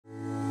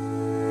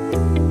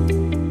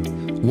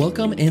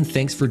Welcome and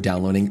thanks for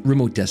downloading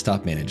Remote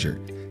Desktop Manager.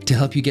 To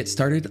help you get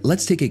started,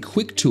 let's take a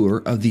quick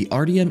tour of the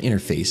RDM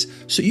interface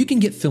so you can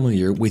get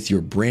familiar with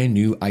your brand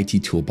new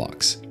IT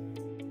Toolbox.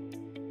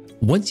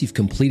 Once you've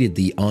completed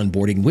the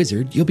onboarding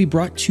wizard, you'll be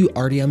brought to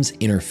RDM's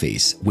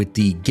interface with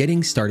the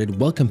Getting Started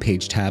Welcome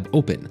Page tab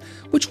open,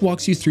 which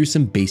walks you through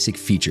some basic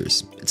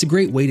features. It's a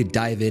great way to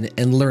dive in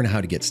and learn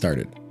how to get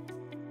started.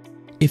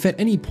 If at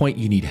any point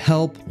you need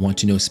help, want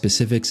to know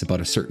specifics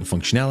about a certain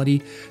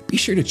functionality, be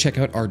sure to check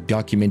out our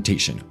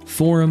documentation,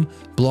 forum,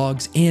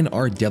 blogs, and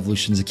our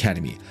Devolutions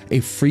Academy, a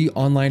free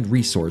online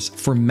resource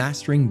for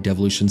mastering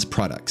Devolutions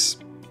products.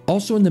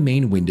 Also in the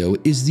main window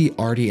is the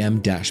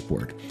RDM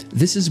dashboard.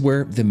 This is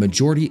where the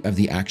majority of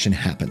the action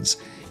happens.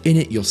 In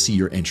it, you'll see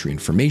your entry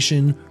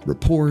information,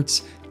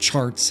 reports,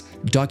 charts,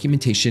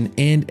 documentation,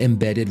 and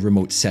embedded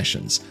remote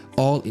sessions,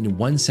 all in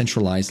one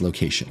centralized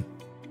location.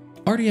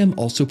 RDM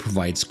also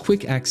provides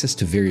quick access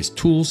to various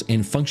tools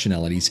and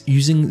functionalities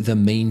using the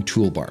main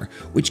toolbar,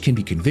 which can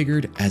be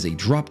configured as a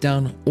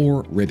drop-down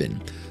or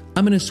ribbon.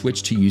 I'm going to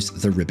switch to use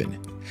the ribbon.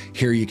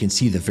 Here you can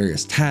see the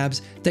various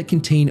tabs that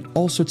contain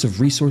all sorts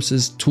of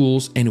resources,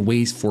 tools, and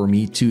ways for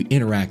me to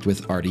interact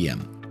with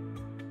RDM.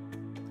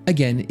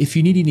 Again, if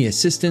you need any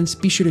assistance,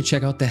 be sure to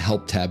check out the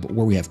Help tab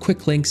where we have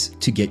quick links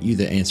to get you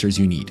the answers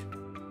you need.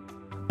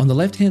 On the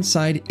left-hand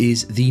side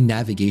is the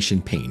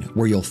navigation pane,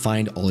 where you'll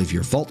find all of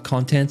your Vault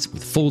contents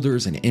with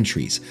folders and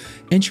entries.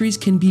 Entries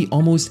can be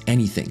almost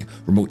anything: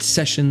 remote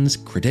sessions,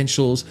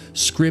 credentials,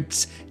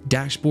 scripts,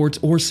 dashboards,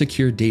 or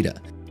secure data.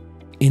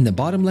 In the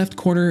bottom left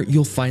corner,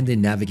 you'll find the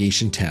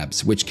navigation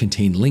tabs, which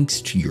contain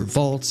links to your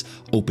vaults,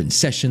 open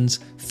sessions,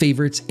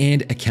 favorites,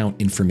 and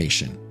account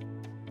information.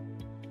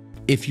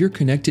 If you're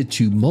connected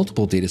to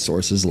multiple data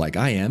sources like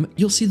I am,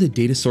 you'll see the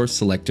data source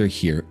selector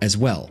here as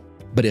well.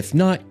 But if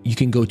not, you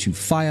can go to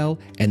File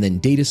and then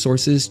Data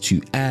Sources to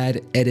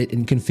add, edit,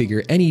 and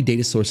configure any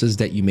data sources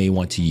that you may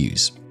want to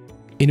use.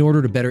 In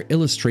order to better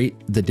illustrate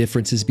the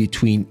differences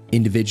between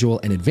individual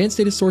and advanced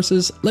data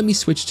sources, let me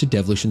switch to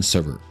Devolutions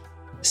Server.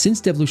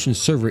 Since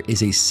Devolutions Server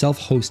is a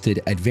self-hosted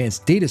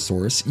advanced data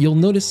source, you'll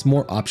notice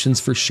more options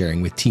for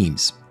sharing with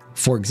teams.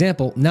 For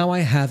example, now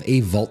I have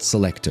a vault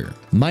selector.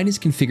 Mine is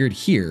configured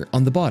here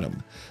on the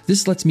bottom.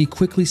 This lets me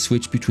quickly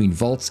switch between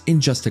vaults in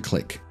just a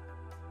click.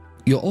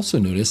 You'll also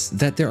notice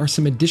that there are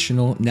some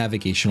additional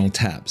navigational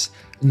tabs.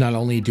 Not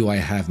only do I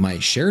have my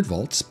shared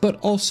vaults, but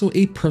also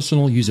a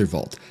personal user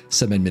vault,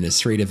 some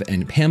administrative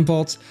and PAM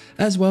vaults,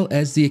 as well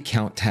as the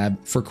account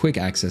tab for quick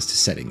access to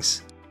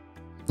settings.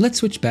 Let's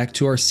switch back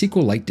to our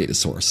SQLite data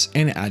source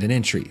and add an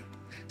entry.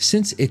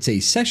 Since it's a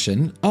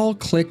session, I'll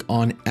click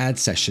on Add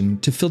Session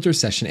to filter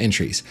session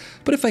entries,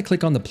 but if I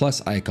click on the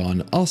plus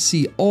icon, I'll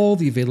see all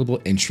the available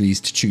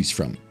entries to choose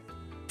from.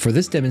 For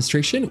this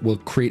demonstration, we'll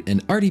create an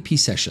RDP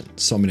session.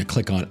 So I'm going to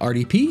click on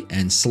RDP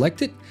and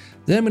select it.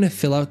 Then I'm going to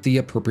fill out the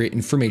appropriate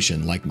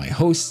information like my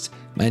host,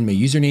 and my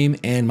username,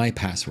 and my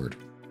password.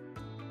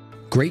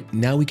 Great,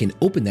 now we can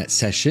open that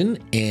session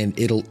and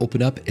it'll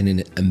open up in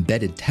an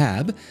embedded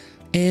tab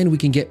and we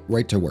can get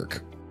right to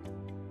work.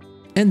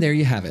 And there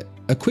you have it,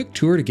 a quick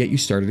tour to get you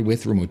started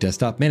with Remote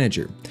Desktop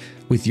Manager.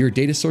 With your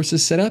data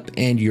sources set up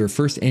and your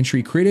first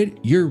entry created,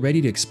 you're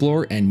ready to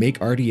explore and make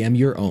RDM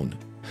your own.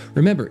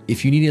 Remember,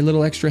 if you need a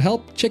little extra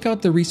help, check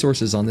out the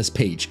resources on this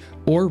page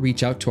or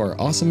reach out to our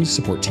awesome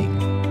support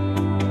team.